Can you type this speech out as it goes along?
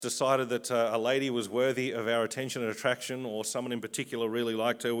decided that a lady was worthy of our attention and attraction, or someone in particular really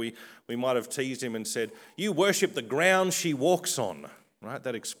liked her, we might have teased him and said, "You worship the ground she walks on," right?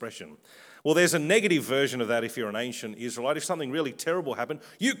 That expression. Well, there's a negative version of that if you're an ancient Israelite. If something really terrible happened,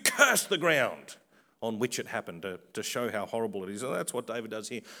 you curse the ground on which it happened to show how horrible it is. And that's what David does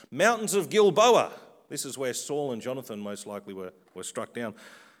here. Mountains of Gilboa. This is where Saul and Jonathan most likely were struck down.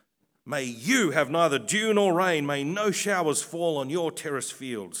 May you have neither dew nor rain. May no showers fall on your terrace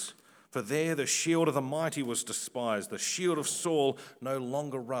fields. For there the shield of the mighty was despised. The shield of Saul no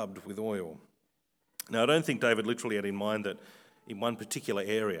longer rubbed with oil. Now, I don't think David literally had in mind that in one particular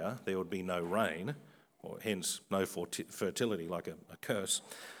area there would be no rain, or hence no fertility, like a curse.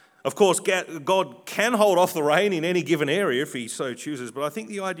 Of course, God can hold off the rain in any given area if he so chooses, but I think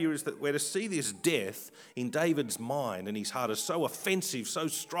the idea is that we're to see this death in David's mind and his heart as so offensive, so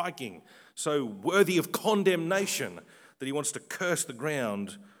striking, so worthy of condemnation that he wants to curse the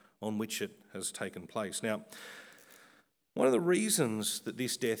ground on which it has taken place. Now, one of the reasons that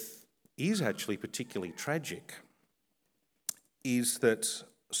this death is actually particularly tragic is that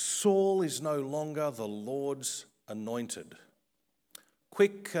Saul is no longer the Lord's anointed.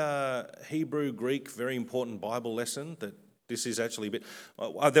 Quick Hebrew, Greek, very important Bible lesson that this is actually a bit...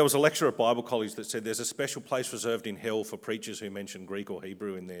 there was a lecturer at Bible College that said there's a special place reserved in hell for preachers who mention Greek or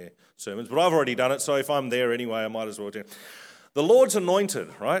Hebrew in their sermons. But I've already done it, so if I'm there anyway, I might as well do it. The Lord's anointed,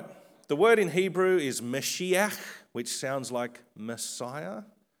 right? The word in Hebrew is Mashiach, which sounds like Messiah.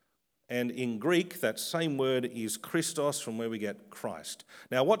 And in Greek, that same word is Christos, from where we get Christ.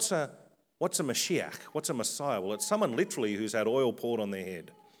 Now, what's a Mashiach? What's a Messiah? Well, it's someone literally who's had oil poured on their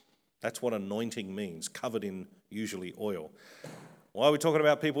head. That's what anointing means, covered in usually oil. Why are we talking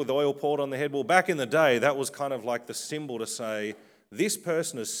about people with oil poured on their head? Well, back in the day, that was kind of like the symbol to say, this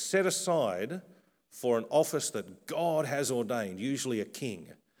person is set aside for an office that God has ordained, usually a king.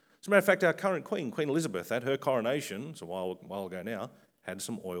 As a matter of fact, our current queen, Queen Elizabeth, at her coronation, it's a while ago now, had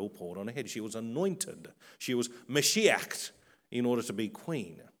some oil poured on her head. She was anointed. She was Mashiached in order to be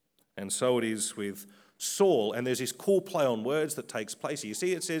queen. And so it is with Saul. And there's this cool play on words that takes place here. You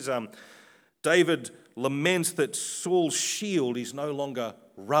see, it says David laments that Saul's shield is no longer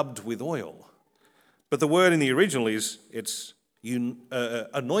rubbed with oil. But the word in the original is it's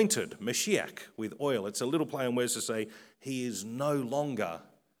anointed, Mashiach, with oil. It's a little play on words to say he is no longer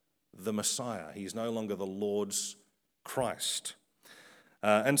the Messiah. He is no longer the Lord's Christ.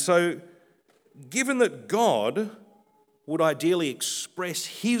 And so, given that God would ideally express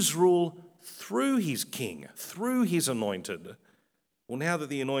his rule through his king, through his anointed, well, now that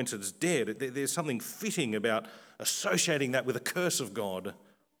the anointed's dead, there's something fitting about associating that with a curse of God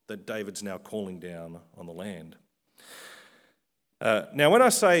that David's now calling down on the land. Now, when I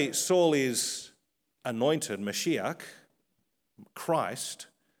say Saul is anointed, Mashiach, Christ,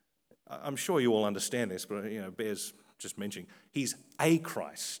 I'm sure you all understand this, but bears just mentioning, he's a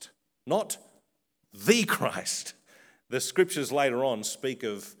Christ, not the Christ. The scriptures later on speak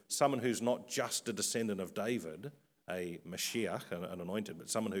of someone who's not just a descendant of David, a Mashiach, an anointed, but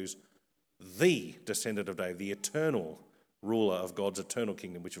someone who's the descendant of David, the eternal ruler of God's eternal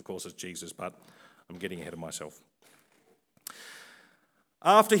kingdom, which of course is Jesus, but I'm getting ahead of myself.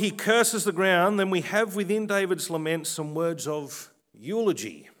 After he curses the ground, then we have within David's lament some words of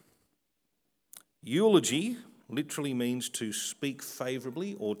eulogy. Eulogy literally means to speak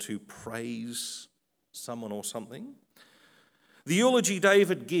favourably or to praise someone or something. The eulogy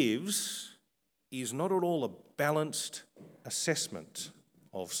David gives is not at all a balanced assessment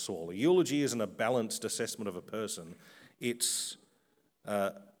of Saul. A eulogy isn't a balanced assessment of a person. It's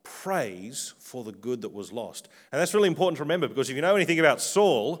praise for the good that was lost. And that's really important to remember, because if you know anything about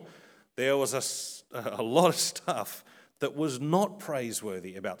Saul, there was a lot of stuff that was not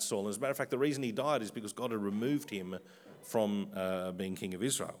praiseworthy about Saul. As a matter of fact, the reason he died is because God had removed him from being king of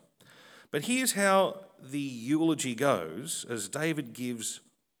Israel. But here's how the eulogy goes as David gives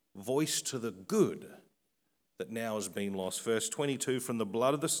voice to the good that now has been lost. Verse 22, from the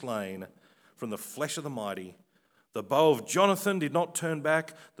blood of the slain, from the flesh of the mighty, the bow of Jonathan did not turn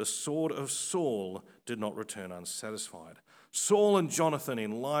back, the sword of Saul did not return unsatisfied. Saul and Jonathan,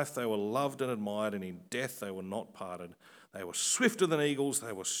 in life they were loved and admired, and in death they were not parted. They were swifter than eagles,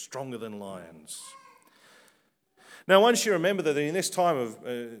 they were stronger than lions. Now, once you remember that in this time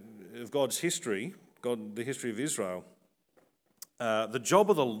of God's history, the history of Israel, the job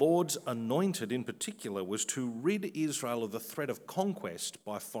of the Lord's anointed in particular was to rid Israel of the threat of conquest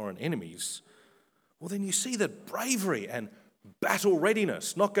by foreign enemies. Well, then you see that bravery and battle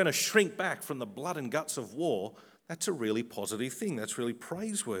readiness, not going to shrink back from the blood and guts of war, that's a really positive thing. That's really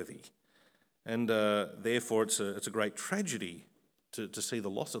praiseworthy. And therefore, it's a great tragedy to see the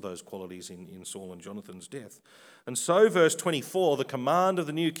loss of those qualities in Saul and Jonathan's death. And so, verse 24, the command of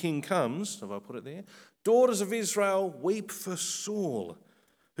the new king comes, have I put it there? Daughters of Israel, weep for Saul,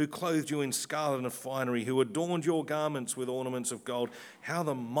 who clothed you in scarlet and finery, who adorned your garments with ornaments of gold. How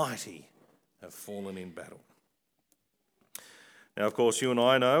the mighty have fallen in battle. Now, of course, you and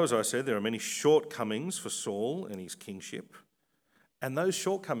I know, as I said, there are many shortcomings for Saul and his kingship, and those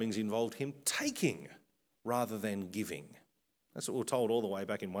shortcomings involved him taking rather than giving. That's what we're told all the way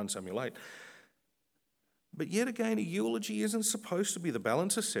back in 1 Samuel 8. But yet again, a eulogy isn't supposed to be the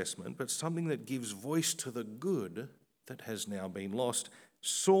balance assessment, but something that gives voice to the good that has now been lost.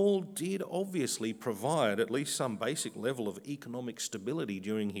 Saul did obviously provide at least some basic level of economic stability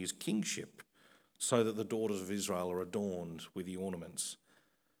during his kingship, so that the daughters of Israel are adorned with the ornaments.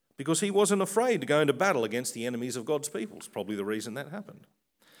 Because he wasn't afraid to go into battle against the enemies of God's people. It's probably the reason that happened.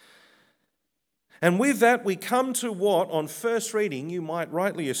 And with that, we come to what, on first reading, you might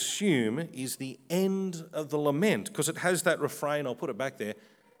rightly assume is the end of the lament, because it has that refrain, I'll put it back there,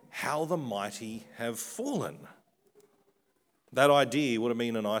 how the mighty have fallen. That idea would have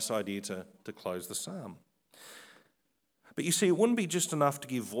been a nice idea to close the psalm. But you see, it wouldn't be just enough to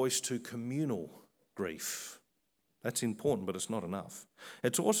give voice to communal grief. That's important, but it's not enough.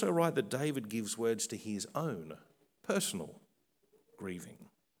 It's also right that David gives words to his own personal grieving.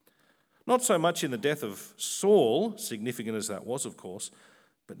 Not so much in the death of Saul, significant as that was, of course,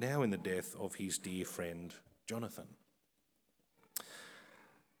 but now in the death of his dear friend Jonathan.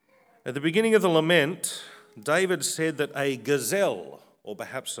 At the beginning of the lament, David said that a gazelle, or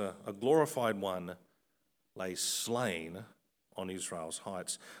perhaps a glorified one, lay slain on Israel's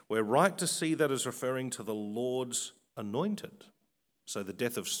heights. We're right to see that as referring to the Lord's anointed. So the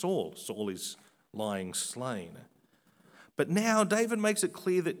death of Saul is lying slain. But now David makes it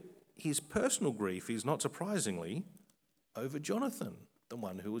clear that his personal grief is, not surprisingly, over Jonathan, the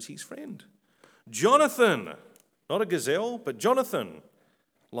one who was his friend. Jonathan, not a gazelle, but Jonathan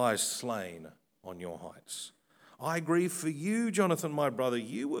lies slain on your heights. I grieve for you, Jonathan, my brother.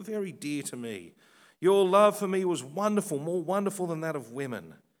 You were very dear to me. Your love for me was wonderful, more wonderful than that of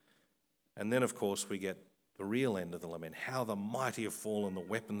women. And then, of course, we get the real end of the lament. How the mighty have fallen, the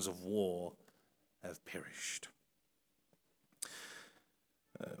weapons of war have perished.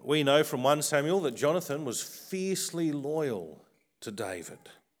 We know from 1 Samuel that Jonathan was fiercely loyal to David.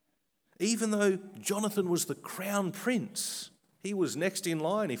 Even though Jonathan was the crown prince, he was next in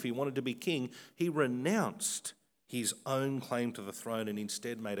line if he wanted to be king, he renounced his own claim to the throne and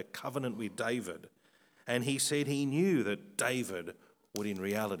instead made a covenant with David. And he said he knew that David would in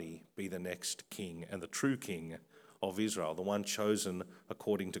reality be the next king and the true king of Israel, the one chosen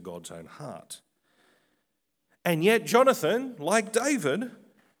according to God's own heart. And yet Jonathan, like David,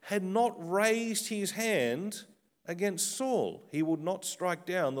 had not raised his hand against Saul. He would not strike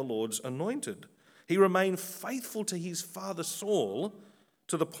down the Lord's anointed. He remained faithful to his father Saul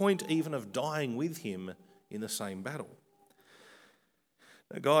to the point even of dying with him in the same battle.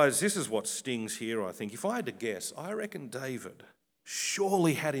 Now, guys, this is what stings here, I think. If I had to guess, I reckon David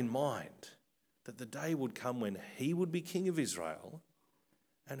surely had in mind that the day would come when he would be king of Israel.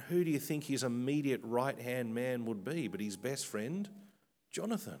 And who do you think his immediate right-hand man would be but his best friend,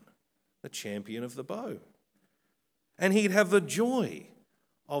 Jonathan, the champion of the bow? And he'd have the joy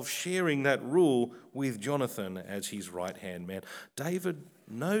of sharing that rule with Jonathan as his right-hand man. David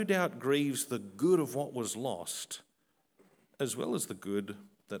no doubt grieves the good of what was lost, as well as the good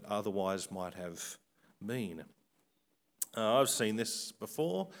that otherwise might have been. I've seen this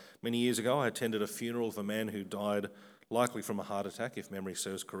before. Many years ago, I attended a funeral of a man who died likely from a heart attack, if memory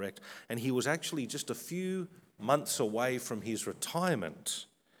serves correct, and he was actually just a few months away from his retirement.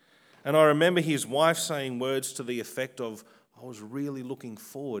 And I remember his wife saying words to the effect of, I was really looking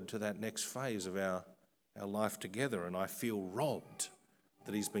forward to that next phase of our life together, and I feel robbed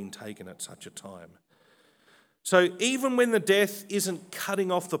that he's been taken at such a time. So even when the death isn't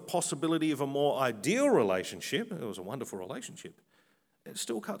cutting off the possibility of a more ideal relationship, it was a wonderful relationship, it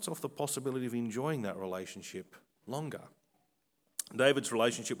still cuts off the possibility of enjoying that relationship longer. David's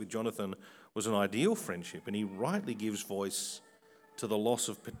relationship with Jonathan was an ideal friendship, and he rightly gives voice to the loss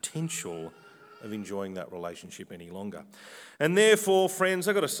of potential of enjoying that relationship any longer. And therefore, friends,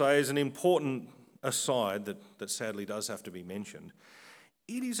 I've got to say, as an important aside that sadly does have to be mentioned,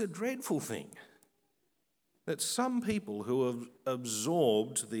 it is a dreadful thing that some people who have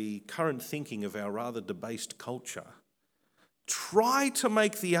absorbed the current thinking of our rather debased culture try to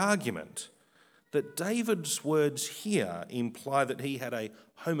make the argument that David's words here imply that he had a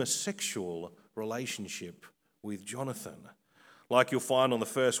homosexual relationship with Jonathan. Like you'll find on the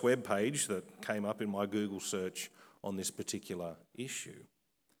first web page that came up in my Google search, on this particular issue.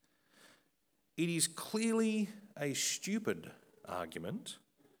 It is clearly a stupid argument.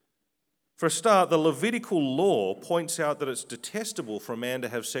 For a start, the Levitical law points out that it's detestable for a man to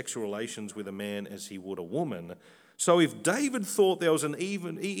have sexual relations with a man as he would a woman. So if David thought there was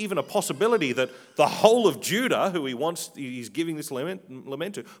even a possibility that the whole of Judah, who he's giving this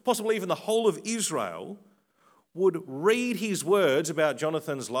lament to, possibly even the whole of Israel, would read his words about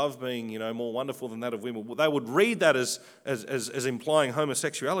Jonathan's love being, more wonderful than that of women, they would read that as implying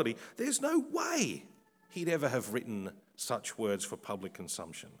homosexuality, there's no way he'd ever have written such words for public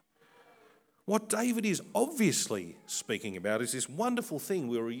consumption. What David is obviously speaking about is this wonderful thing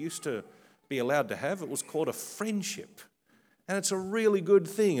we were used to be allowed to have. It was called a friendship. And it's a really good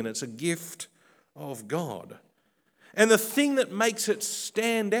thing, and it's a gift of God. And the thing that makes it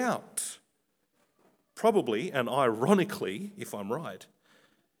stand out, probably and ironically, if I'm right,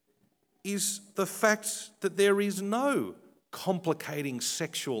 is the fact that there is no complicating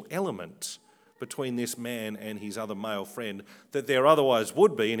sexual element between this man and his other male friend that there otherwise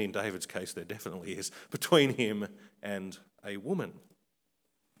would be, and in David's case there definitely is, between him and a woman.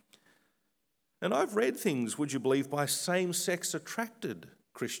 And I've read things, would you believe, by same-sex attracted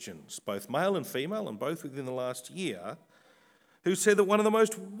Christians, both male and female, and both within the last year, who said that one of the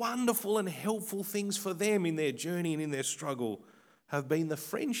most wonderful and helpful things for them in their journey and in their struggle have been the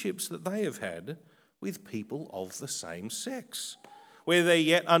friendships that they have had with people of the same sex, where they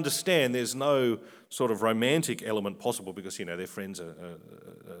yet understand there's no sort of romantic element possible because, their friends are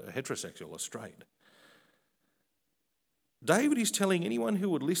heterosexual or straight. David is telling anyone who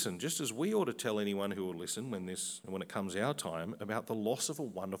would listen, just as we ought to tell anyone who will listen when it comes our time, about the loss of a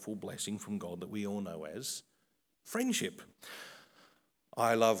wonderful blessing from God that we all know as friendship.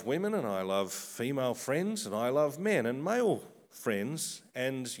 I love women and I love female friends and I love men and male friends,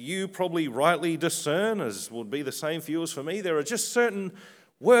 and you probably rightly discern, as would be the same for you as for me, there are just certain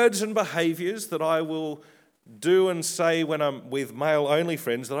words and behaviours that I will do and say when I'm with male-only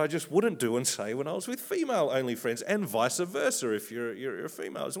friends that I just wouldn't do and say when I was with female-only friends, and vice versa if you're a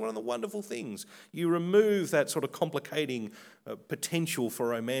female. It's one of the wonderful things. You remove that sort of complicating potential for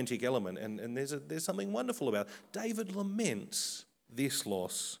romantic element, and there's something wonderful about it. David laments this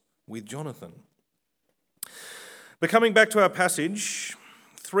loss with Jonathan. But coming back to our passage,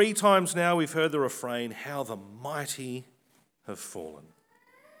 3 times now we've heard the refrain, "How the mighty have fallen."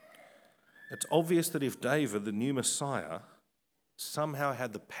 It's obvious that if David, the new Messiah, somehow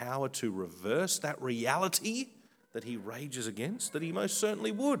had the power to reverse that reality that he rages against, that he most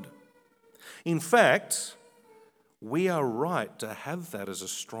certainly would. In fact, we are right to have that as a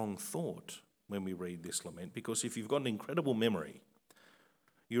strong thought when we read this lament, because if you've got an incredible memory,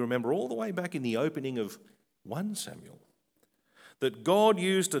 you remember all the way back in the opening of 1 Samuel, that God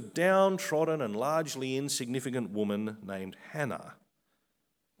used a downtrodden and largely insignificant woman named Hannah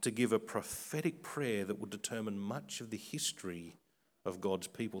to give a prophetic prayer that would determine much of the history of God's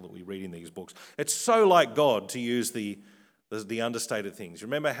people that we read in these books. It's so like God to use the understated things.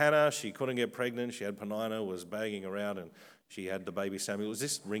 Remember Hannah? She couldn't get pregnant. She had Peninnah, was bagging around, and she had the baby Samuel. Does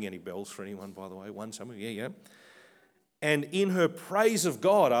this ring any bells for anyone, by the way? 1 Samuel? Yeah. And in her praise of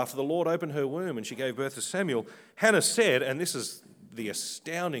God, after the Lord opened her womb and she gave birth to Samuel, Hannah said, and this is the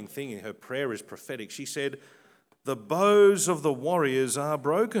astounding thing, her prayer is prophetic, she said, "The bows of the warriors are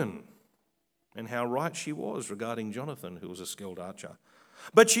broken." And how right she was regarding Jonathan, who was a skilled archer.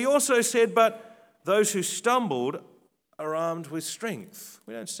 But she also said, "But those who stumbled are armed with strength."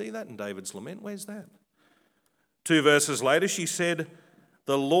 We don't see that in David's lament. Where's that? 2 verses later, she said,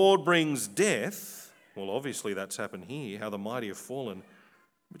 "The Lord brings death." Well, obviously that's happened here, how the mighty have fallen.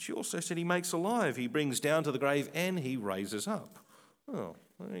 But she also said he makes alive, he brings down to the grave, and he raises up. Oh,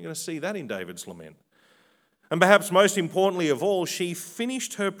 you're going to see that in David's lament. And perhaps most importantly of all, she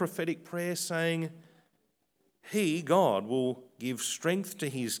finished her prophetic prayer saying, He, God, will give strength to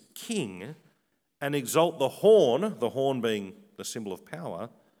his king and exalt the horn being the symbol of power,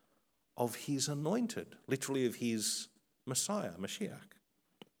 of his anointed, literally of his Messiah, Mashiach.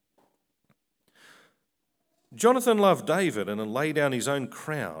 Jonathan loved David and laid down his own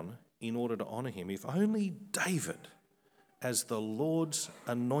crown in order to honour him. If only David, as the Lord's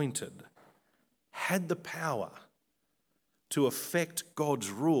anointed, had the power to effect God's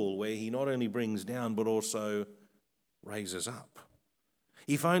rule where he not only brings down but also raises up.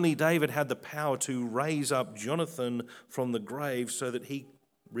 If only David had the power to raise up Jonathan from the grave so that he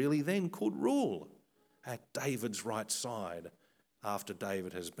really then could rule at David's right side after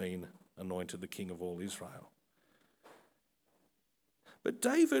David has been anointed the king of all Israel. But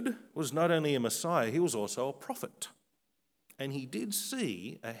David was not only a Messiah, he was also a prophet. And he did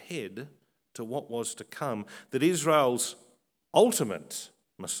see ahead to what was to come, that Israel's ultimate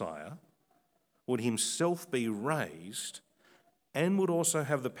Messiah would himself be raised and would also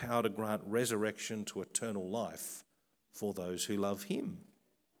have the power to grant resurrection to eternal life for those who love him.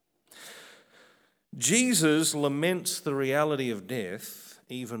 Jesus laments the reality of death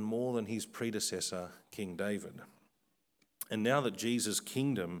even more than his predecessor, King David. And now that Jesus'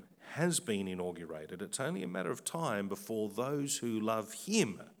 kingdom has been inaugurated, it's only a matter of time before those who love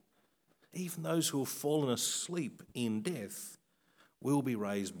him, even those who have fallen asleep in death, will be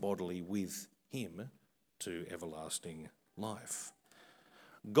raised bodily with him to everlasting life.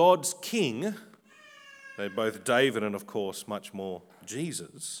 God's king, both David and of course much more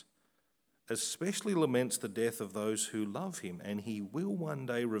Jesus, especially laments the death of those who love him, and he will one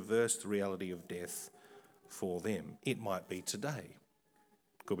day reverse the reality of death for them. It might be today.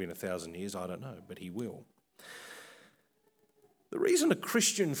 Could be in 1,000 years, I don't know, but he will. The reason a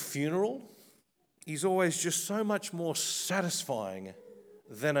Christian funeral is always just so much more satisfying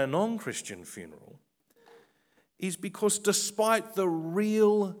than a non-Christian funeral is because despite the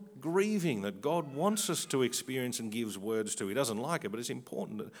real grieving that God wants us to experience and gives words to, he doesn't like it, but it's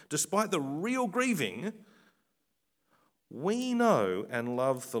important. Despite the real grieving, we know and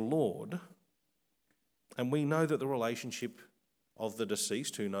love the Lord, and we know that the relationship of the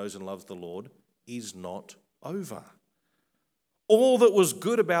deceased who knows and loves the Lord is not over. All that was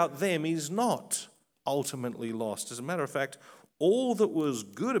good about them is not ultimately lost. As a matter of fact, all that was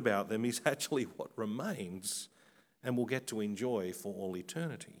good about them is actually what remains and we'll get to enjoy for all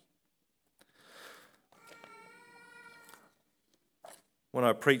eternity. When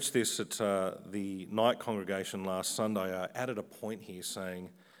I preached this at the night congregation last Sunday, I added a point here saying,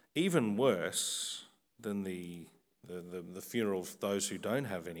 even worse than the funeral of those who don't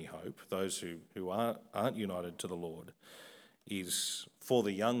have any hope, those who aren't united to the Lord, is for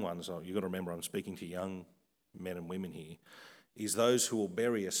the young ones. You've got to remember I'm speaking to young men and women here, is those who will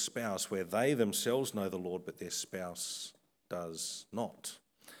bury a spouse where they themselves know the Lord but their spouse does not.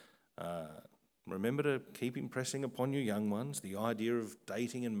 Remember to keep impressing upon your young ones the idea of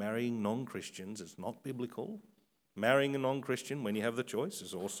dating and marrying non-Christians. It's not biblical. Marrying a non-Christian when you have the choice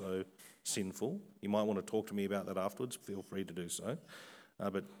is also sinful. You might want to talk to me about that afterwards. Feel free to do so.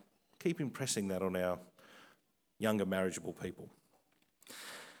 But keep impressing that on our younger marriageable people.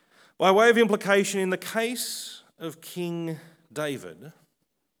 By way of implication, in the case of King David,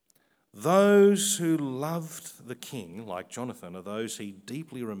 those who loved the king, like Jonathan, are those he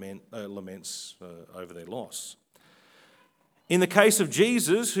deeply laments over their loss. In the case of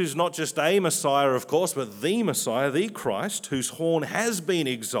Jesus, who's not just a Messiah, of course, but the Messiah, the Christ, whose horn has been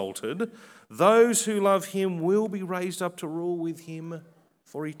exalted, those who love him will be raised up to rule with him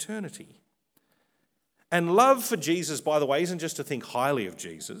for eternity. And love for Jesus, by the way, isn't just to think highly of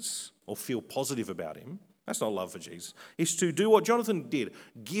Jesus or feel positive about him. That's not love for Jesus. It's to do what Jonathan did.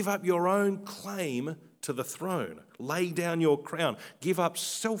 Give up your own claim to the throne. Lay down your crown. Give up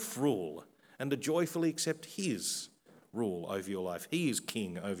self-rule and to joyfully accept his rule over your life. He is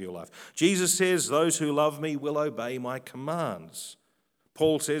king over your life. Jesus says, those who love me will obey my commands.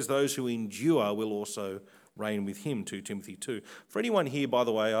 Paul says, those who endure will also reign with him, 2 Timothy 2. For anyone here, by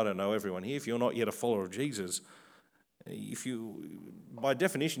the way, I don't know everyone here, if you're not yet a follower of Jesus, by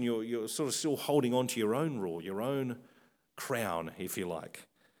definition, you're sort of still holding on to your own rule, your own crown, if you like.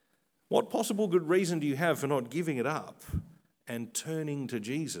 What possible good reason do you have for not giving it up and turning to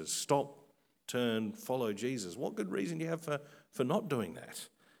Jesus? Stop, turn, follow Jesus. What good reason do you have for not doing that?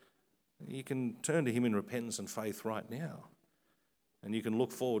 You can turn to him in repentance and faith right now. And you can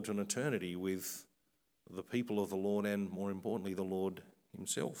look forward to an eternity with the people of the Lord and, more importantly, the Lord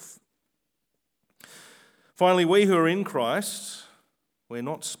himself. Finally, we who are in Christ, we're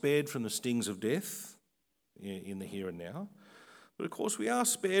not spared from the stings of death in the here and now. But of course, we are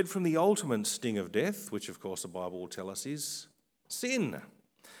spared from the ultimate sting of death, which of course the Bible will tell us is sin.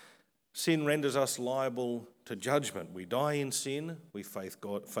 Sin renders us liable to judgment. We die in sin, we face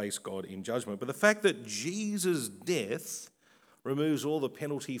God in judgment. But the fact that Jesus' death removes all the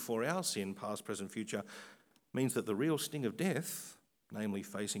penalty for our sin, past, present, future, means that the real sting of death, namely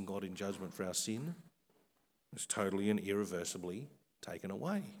facing God in judgment for our sin, is totally and irreversibly taken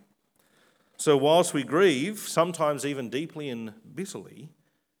away. So whilst we grieve, sometimes even deeply and bitterly,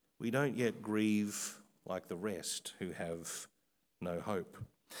 we don't yet grieve like the rest who have no hope.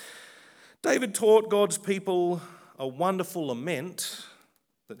 David taught God's people a wonderful lament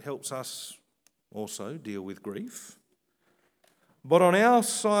that helps us also deal with grief. But on our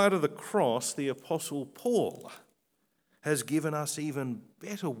side of the cross, the Apostle Paul has given us even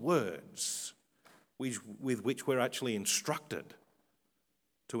better words with which we're actually instructed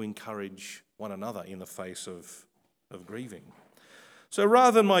to encourage one another in the face of grieving. So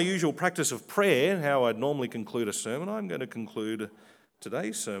rather than my usual practice of prayer, how I'd normally conclude a sermon, I'm going to conclude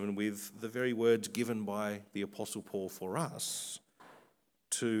today's sermon with the very words given by the Apostle Paul for us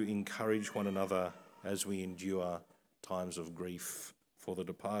to encourage one another as we endure times of grief for the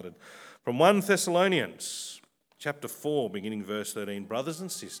departed. From 1 Thessalonians chapter 4, beginning verse 13, brothers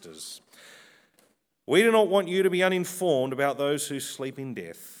and sisters, we do not want you to be uninformed about those who sleep in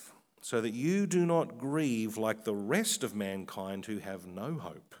death, so that you do not grieve like the rest of mankind who have no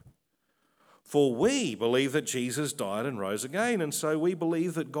hope. For we believe that Jesus died and rose again, and so we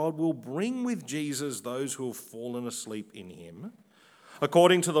believe that God will bring with Jesus those who have fallen asleep in him.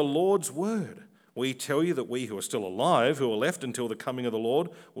 According to the Lord's word, we tell you that we who are still alive, who are left until the coming of the Lord,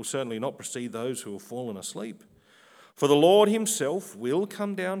 will certainly not precede those who have fallen asleep. For the Lord himself will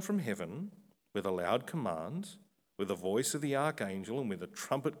come down from heaven with a loud command, with the voice of the archangel and with the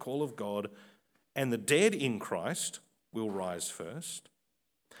trumpet call of God, and the dead in Christ will rise first.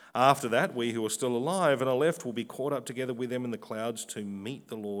 After that, we who are still alive and are left will be caught up together with them in the clouds to meet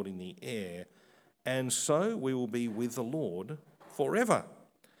the Lord in the air, and so we will be with the Lord forever.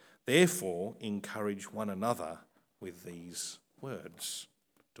 Therefore, encourage one another with these words,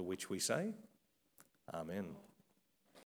 to which we say, Amen.